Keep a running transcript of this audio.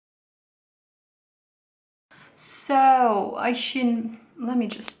So I shouldn't, let me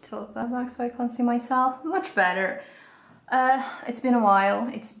just tilt that back so I can't see myself. Much better. It's been a while.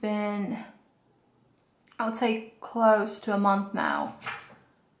 It's been, I would say, close to a month now.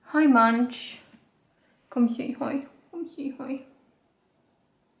 Hi Munch. Come say hi. Come say hi.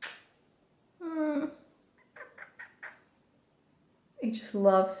 He just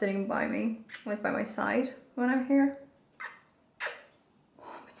loves sitting by me, like by my side when I'm here.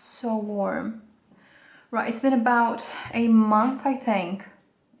 Oh, it's so warm. Right, it's been about a month, I think.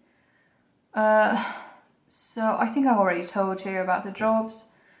 So I think I already told you about the jobs.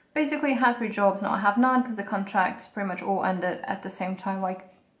 Basically, I had 3 jobs, now I have none because the contracts pretty much all ended at the same time,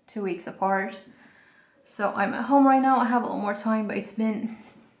 like 2 weeks apart. So I'm at home right now, I have a little more time, but it's been,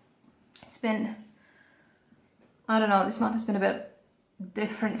 I don't know, this month has been a bit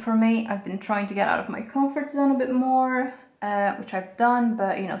different for me. I've been trying to get out of my comfort zone a bit more, which I've done,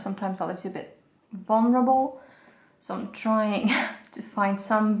 but you know, sometimes that leaves you a bit vulnerable. So I'm trying to find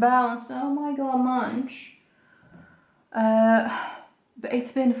some balance. Oh my god, Munch. But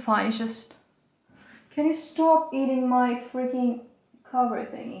it's been fine. It's just, can you stop eating my freaking cover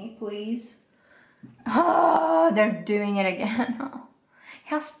thingy, please? Ah, they're doing it again. He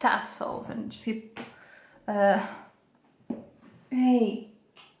has tassels and just keep. Hey.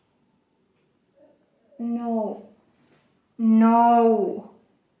 No. No.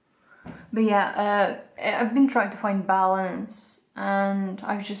 But yeah, I've been trying to find balance, and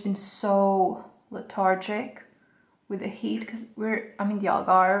I've just been so lethargic with the heat because I'm in the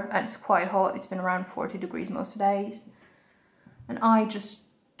Algarve and it's quite hot. It's been around 40 degrees most days, and I just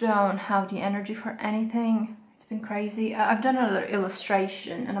don't have the energy for anything. It's been crazy. I've done another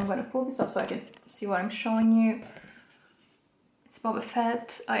illustration, and I'm going to pull this up so I can see what I'm showing you. It's Boba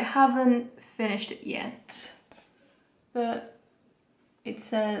Fett. I haven't finished it yet, but it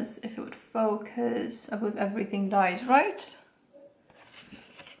says if it would focus, I believe everything dies, right?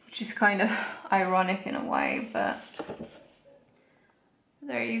 Which is kind of ironic in a way, but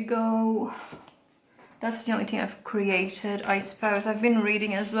there you go. That's the only thing I've created, I suppose. I've been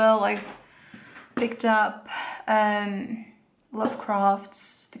reading as well. I've picked up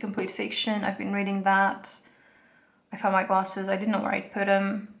Lovecraft's The Complete Fiction. I've been reading that. I found my glasses. I didn't know where I'd put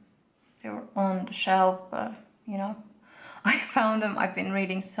them. They were on the shelf, but you know, I found them. I've been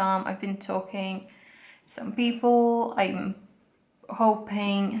reading some. I've been talking to some people. I'm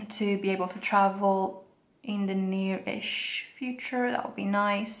hoping to be able to travel in the near-ish future. That would be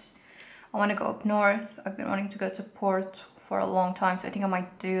nice. I want to go up north. I've been wanting to go to Port for a long time, so I think I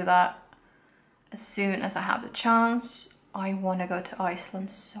might do that as soon as I have the chance. I want to go to Iceland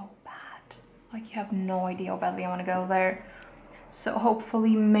so bad. Like, you have no idea how badly I want to go there. So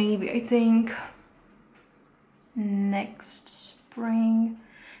hopefully, maybe, I think next spring,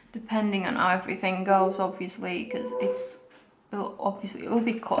 depending on how everything goes, obviously, because it will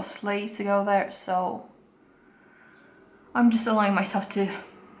be costly to go there. So I'm just allowing myself to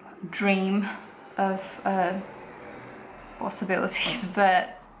dream of possibilities.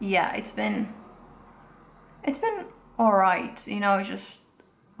 But yeah, it's been all right, you know. Just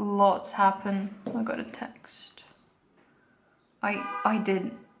lots happen. I got a text. I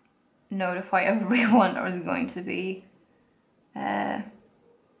did notify everyone I was going to be. Yeah,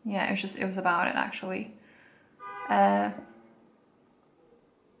 it was about it actually.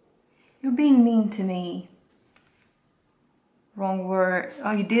 You're being mean to me. Wrong word.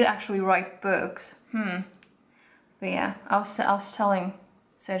 Oh, you did actually write books. But yeah, I was telling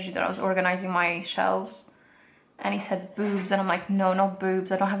Sergi that I was organizing my shelves, and he said boobs, and I'm like, no, not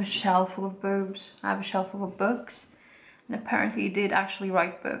boobs. I don't have a shelf full of boobs. I have a shelf full of books. And apparently, you did actually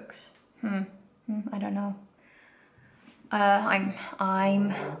write books. I don't know. I'm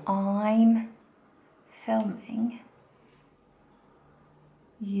filming.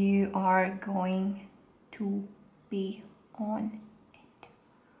 You are going to be on it.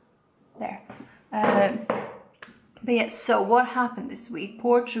 There. But yeah, so what happened this week?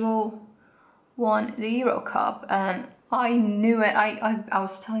 Portugal won the Euro Cup, and I knew it. I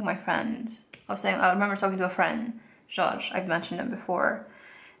was telling my friends. I remember talking to a friend, Jorge. I've mentioned him before,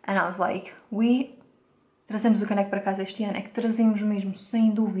 and I was like, we trazemos o caneco para casa este ano. É que trazemos mesmo,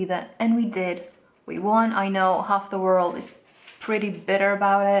 sem dúvida. And we did. We won. I know half the world is pretty bitter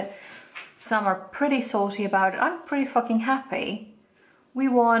about it. Some are pretty salty about it. I'm pretty fucking happy. We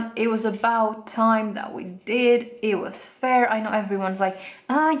won. It was about time that we did. It was fair. I know everyone's like,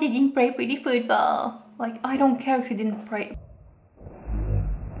 you didn't play pretty football. Like, I don't care if you didn't play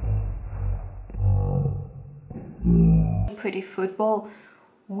pretty football.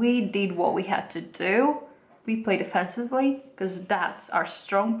 We did what we had to do. we played defensively because that's our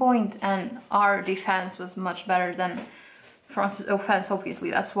strong point, and our defense was much better than France's offense,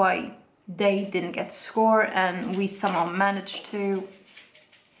 obviously. That's why they didn't get to score and we somehow managed to.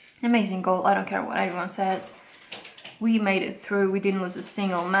 Amazing goal, I don't care what everyone says. We made it through, we didn't lose a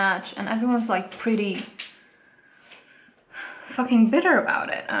single match, and everyone's like pretty fucking bitter about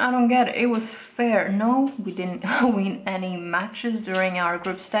it. I don't get it. It was fair. No, we didn't win any matches during our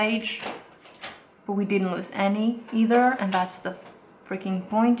group stage, but we didn't lose any either, and that's the freaking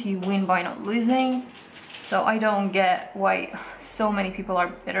point. You win by not losing. So I don't get why so many people are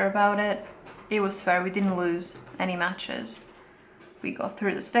bitter about it. It was fair. We didn't lose any matches. We got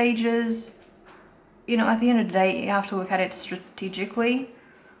through the stages. You know, at the end of the day, you have to look at it strategically,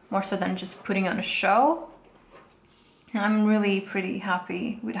 more so than just putting on a show. And I'm really pretty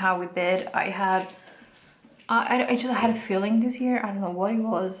happy with how we did. I just had a feeling this year, I don't know what it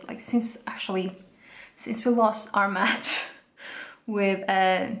was, like since we lost our match with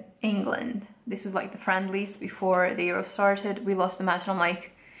England, this was like the friendlies before the Euro started, we lost the match and I'm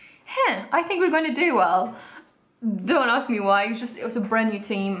like, I think we're going to do well. Don't ask me why, it was a brand new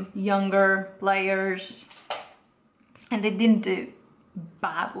team, younger players, and they didn't do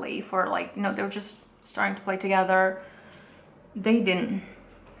badly for like, you know, they were just starting to play together. They didn't,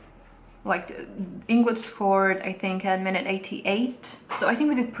 like, England scored, I think, at minute 88, so I think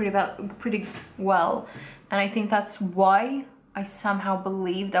we did pretty well, and I think that's why I somehow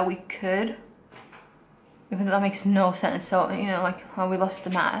believe that we could, even though that makes no sense. So, you know, like, well, we lost the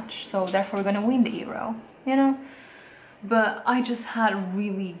match, so therefore we're gonna win the Euro, you know? But I just had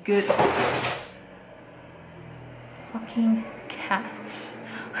really good... Fucking cats.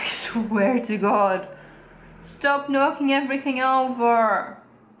 I swear to God. Stop knocking everything over.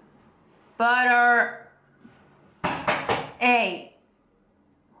 Butter. Hey.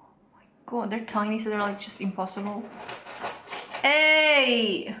 Oh my God, they're tiny, so they're like just impossible.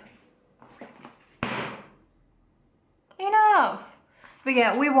 Hey. Enough. But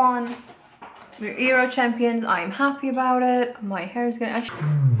yeah, we won. We're Euro champions. I'm happy about it. My hair is gonna actually...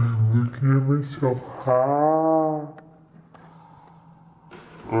 looking at myself.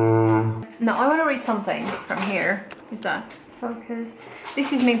 No, I want to read something from here. Is that focused?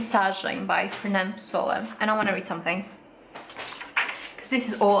 This is Mensagem by Fernando Pessoa, and I want to read something because this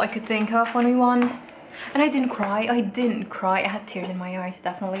is all I could think of when we won. And I didn't cry. I had tears in my eyes,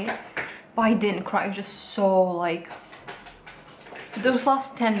 definitely, but I didn't cry. It was just so like, those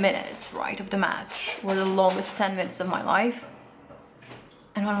last 10 minutes, right, of the match were the longest 10 minutes of my life.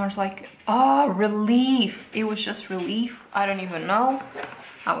 And when I was like, oh, relief. It was just relief. I don't even know.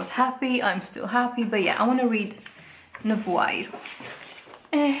 I was happy. I'm still happy. But yeah, I want to read Nevoeiro.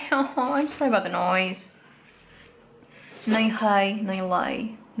 Oh, I'm sorry about the noise. Nem rei, nem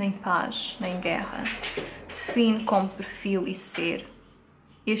lei, nem paz, nem guerra. Define como perfil e ser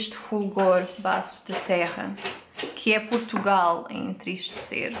este fulgor baço de terra, que é Portugal a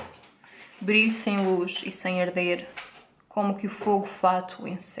entristecer. Brilho sem luz e sem arder, como que o fogo fato o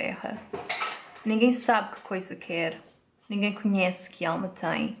encerra. Ninguém sabe que coisa quer, ninguém conhece que alma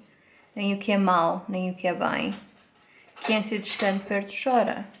tem, nem o que é mal, nem o que é bem. Que ânsia distante perto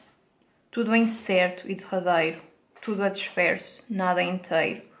chora. Tudo é incerto e derradeiro, tudo é disperso, nada é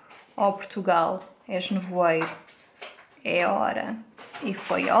inteiro. Ó Portugal, és nevoeiro. É hora. E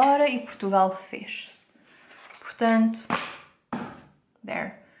foi hora e Portugal fez-se. Portanto,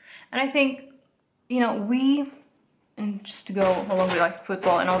 there. And I think, you know, and just to go along with like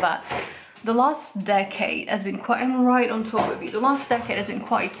football and all that, the last decade has been quite, I'm right on top of you, the last decade has been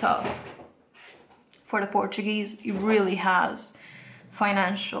quite tough for the Portuguese. It really has,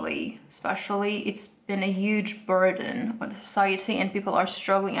 financially especially. It's been a huge burden on the society and people are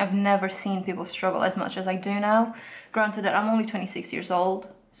struggling. I've never seen people struggle as much as I do now. Granted that I'm only 26 years old,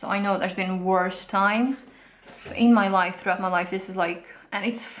 so I know there's been worse times. But in my life, throughout my life, this is like, and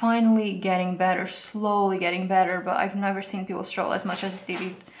it's finally getting better, slowly getting better, but I've never seen people struggle as much as they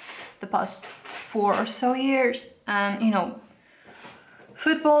did the past 4 or so years. And, you know,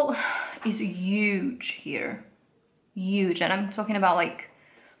 football is huge here. Huge. And I'm talking about like,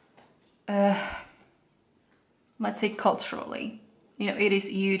 let's say culturally. You know, it is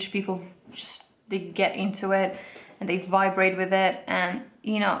huge. People just, they get into it and they vibrate with it. And,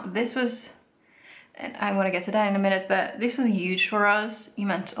 you know, this was... and I want to get to that in a minute, but this was huge for us. It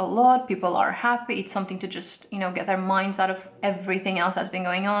meant a lot. People are happy. It's something to just, you know, get their minds out of everything else that's been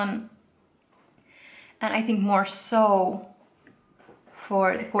going on. And I think more so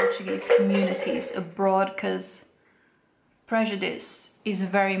for the Portuguese communities abroad, because prejudice is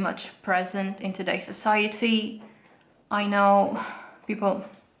very much present in today's society. I know people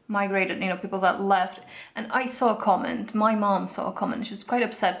migrated, you know, people that left. And I saw a comment, my mom saw a comment, she's quite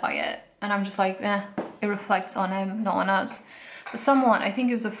upset by it. And I'm just like, it reflects on him, not on us. But someone, I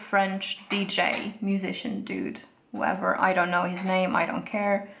think it was a French DJ, musician dude, whoever, I don't know his name, I don't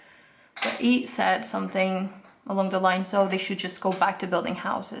care. But he said something along the lines, oh, they should just go back to building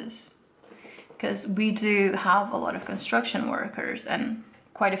houses. Because we do have a lot of construction workers, and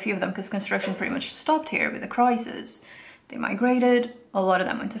quite a few of them, because construction pretty much stopped here with the crisis. They migrated, a lot of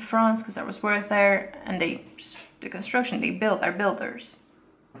them went to France because there was work there, and they just, the construction, they built, are builders.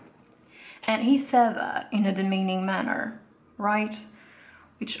 And he said that in a demeaning manner, right?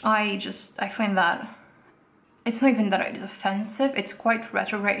 Which I find that, it's not even that it's offensive, it's quite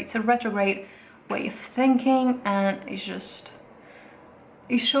retrograde, it's a retrograde way of thinking, and it's just,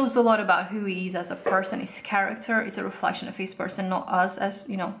 it shows a lot about who he is as a person, his character is a reflection of his person, not us as,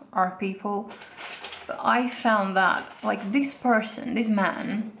 you know, our people. But I found that, like, this person, this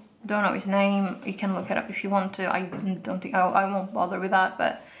man, don't know his name, you can look it up if you want to, I don't think, I won't bother with that,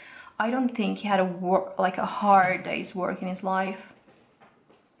 but I don't think he had a hard day's work in his life.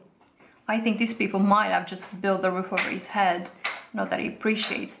 I think these people might have just built the roof over his head, not that he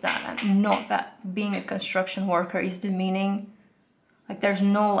appreciates that, and not that being a construction worker is demeaning. Like, there's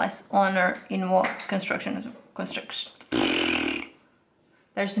no less honor in what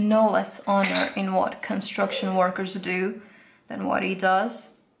there's no less honor in what construction workers do than what he does.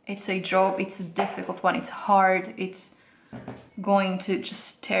 It's a job, it's a difficult one, it's hard, it's going to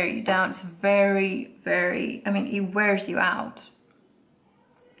just tear you down. It's very, very, I mean, it wears you out.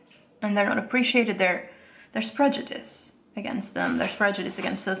 And they're not appreciated. There's prejudice against them, there's prejudice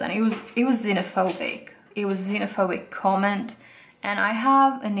against us, and it was xenophobic. It was a xenophobic comment, and I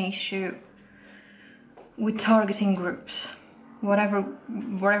have an issue with targeting groups,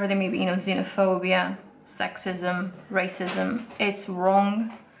 whatever they may be, you know, xenophobia, sexism, racism. It's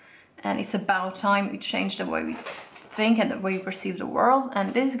wrong, and it's about time we change the way we think and the way we perceive the world.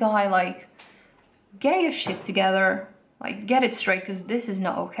 And this guy, like, get your shit together, like, get it straight, because this is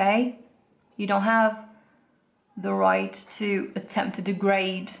not okay. You don't have the right to attempt to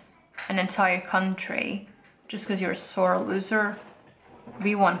degrade an entire country just because you're a sore loser.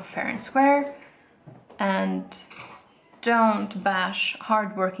 Be one fair and square, and don't bash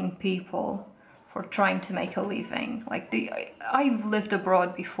hardworking people for trying to make a living. Like, I've lived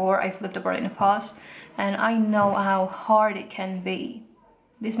abroad before, I've lived abroad in the past, and I know how hard it can be.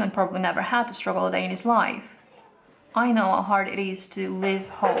 This man probably never had to struggle a day in his life. I know how hard it is to live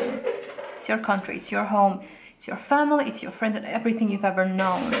home. It's your country, it's your home, it's your family, it's your friends, and everything you've ever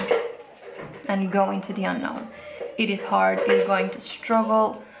known, and go into the unknown. It is hard, you're going to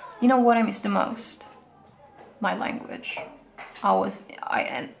struggle. You know what I miss the most? My language. I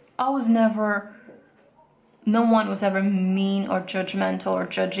was never, no one was ever mean or judgmental or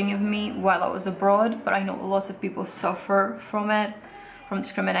judging of me while I was abroad, but I know lots of people suffer from it, from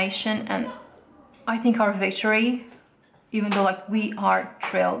discrimination, and I think our victory, even though, like, we are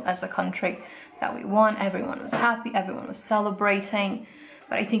thrilled as a country that we won, everyone was happy, everyone was celebrating,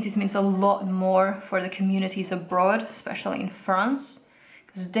 but I think this means a lot more for the communities abroad, especially in France,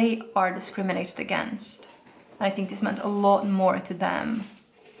 because they are discriminated against. And I think this meant a lot more to them,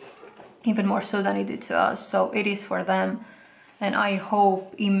 even more so than it did to us. So it is for them, and I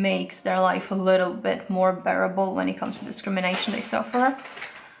hope it makes their life a little bit more bearable when it comes to discrimination they suffer.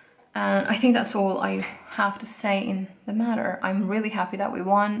 And I think that's all I have to say in the matter. I'm really happy that we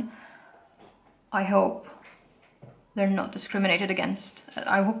won. I hope they're not discriminated against.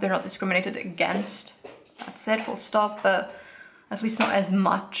 I hope they're not discriminated against. That's it, full stop. But at least not as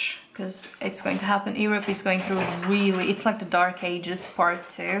much, because it's going to happen. Europe is going through really, it's like the Dark Ages part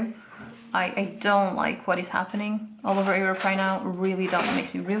 2. I don't like what is happening all over Europe right now. Really don't. It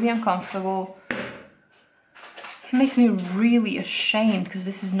makes me really uncomfortable. It makes me really ashamed, because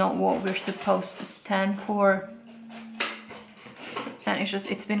this is not what we're supposed to stand for. And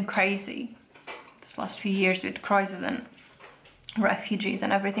it's been crazy this last few years with crisis and refugees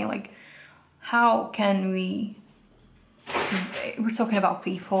and everything. Like, how can we're talking about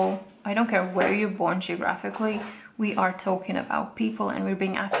people. I don't care where you're born geographically, we are talking about people, and we're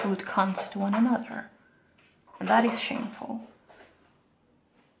being absolute cunts to one another. And that is shameful.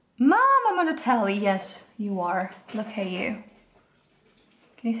 Mom, I'm on the telly. Yes, you are. Look at you.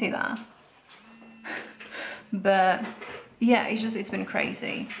 Can you see that? But yeah, it's been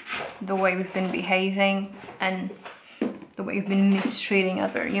crazy. The way we've been behaving and the way we've been mistreating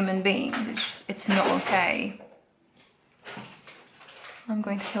other human beings. It's not okay. I'm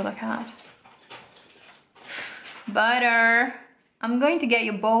going to kill the cat. Butter, I'm going to get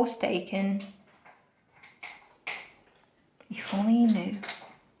your balls taken. If only you knew.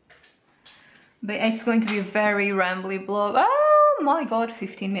 But it's going to be a very rambly vlog. Oh my god,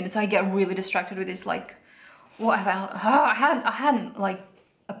 15 minutes. I get really distracted with this, like, what about, I hadn't like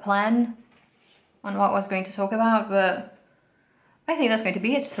a plan on what I was going to talk about, but I think that's going to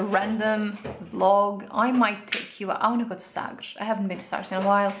be it. Just a random vlog. I might take you out. I want to go to Sagres. I haven't been to Sagres in a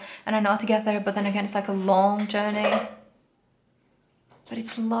while, and I know how to get there, but then again, it's like a long journey. But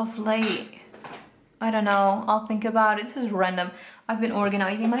it's lovely. I don't know. I'll think about it. This is random. I've been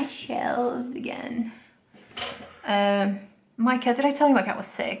organizing my shelves again. My cat, did I tell you my cat was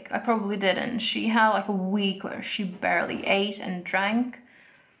sick? I probably didn't. She had like a week where she barely ate and drank.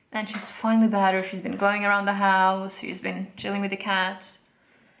 And she's finally better. She's been going around the house. She's been chilling with the cats.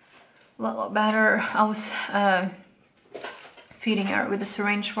 A lot better. I was feeding her with a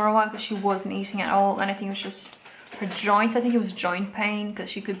syringe for a while because she wasn't eating at all. And I think it was just her joints. I think it was joint pain because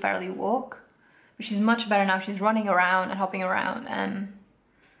she could barely walk. But she's much better now. She's running around and hopping around. And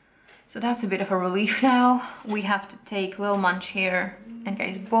so that's a bit of a relief now. We have to take Lil Munch here and get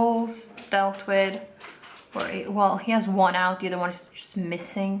his balls dealt with. Well, he has one out, the other one is just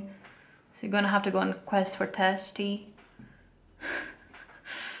missing. So you're gonna have to go on a quest for Testy.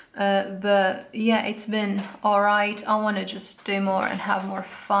 But yeah, it's been alright. I wanna just do more and have more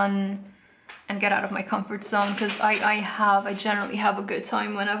fun and get out of my comfort zone, because I generally have a good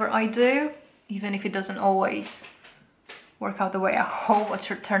time whenever I do, even if it doesn't always work out the way I hope it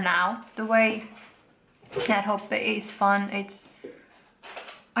should turn out the way I hope it is fun.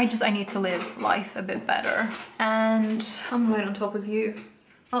 I need to live life a bit better. And I'm right on top of you.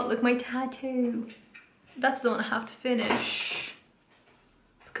 Oh, look, my tattoo. That's the one I have to finish.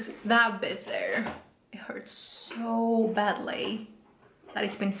 Because that bit there, it hurts so badly that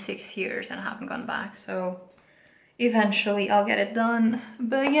it's been 6 years and I haven't gone back. So eventually I'll get it done.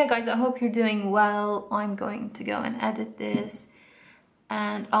 But yeah, guys, I hope you're doing well. I'm going to go and edit this.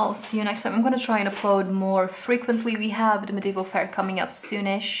 And I'll see you next time. I'm going to try and upload more frequently. We have the medieval fair coming up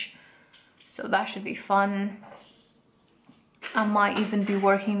soonish, so that should be fun. I might even be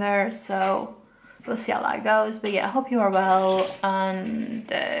working there, so we'll see how that goes. But yeah, I hope you are well,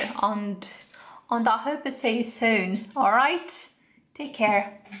 and I hope to see you soon. All right, take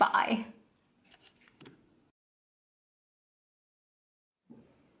care. Bye.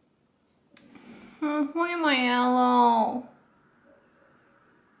 Why am I yellow?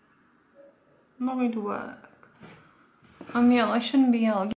 Not going to work. I'm yellow. I shouldn't be yellow.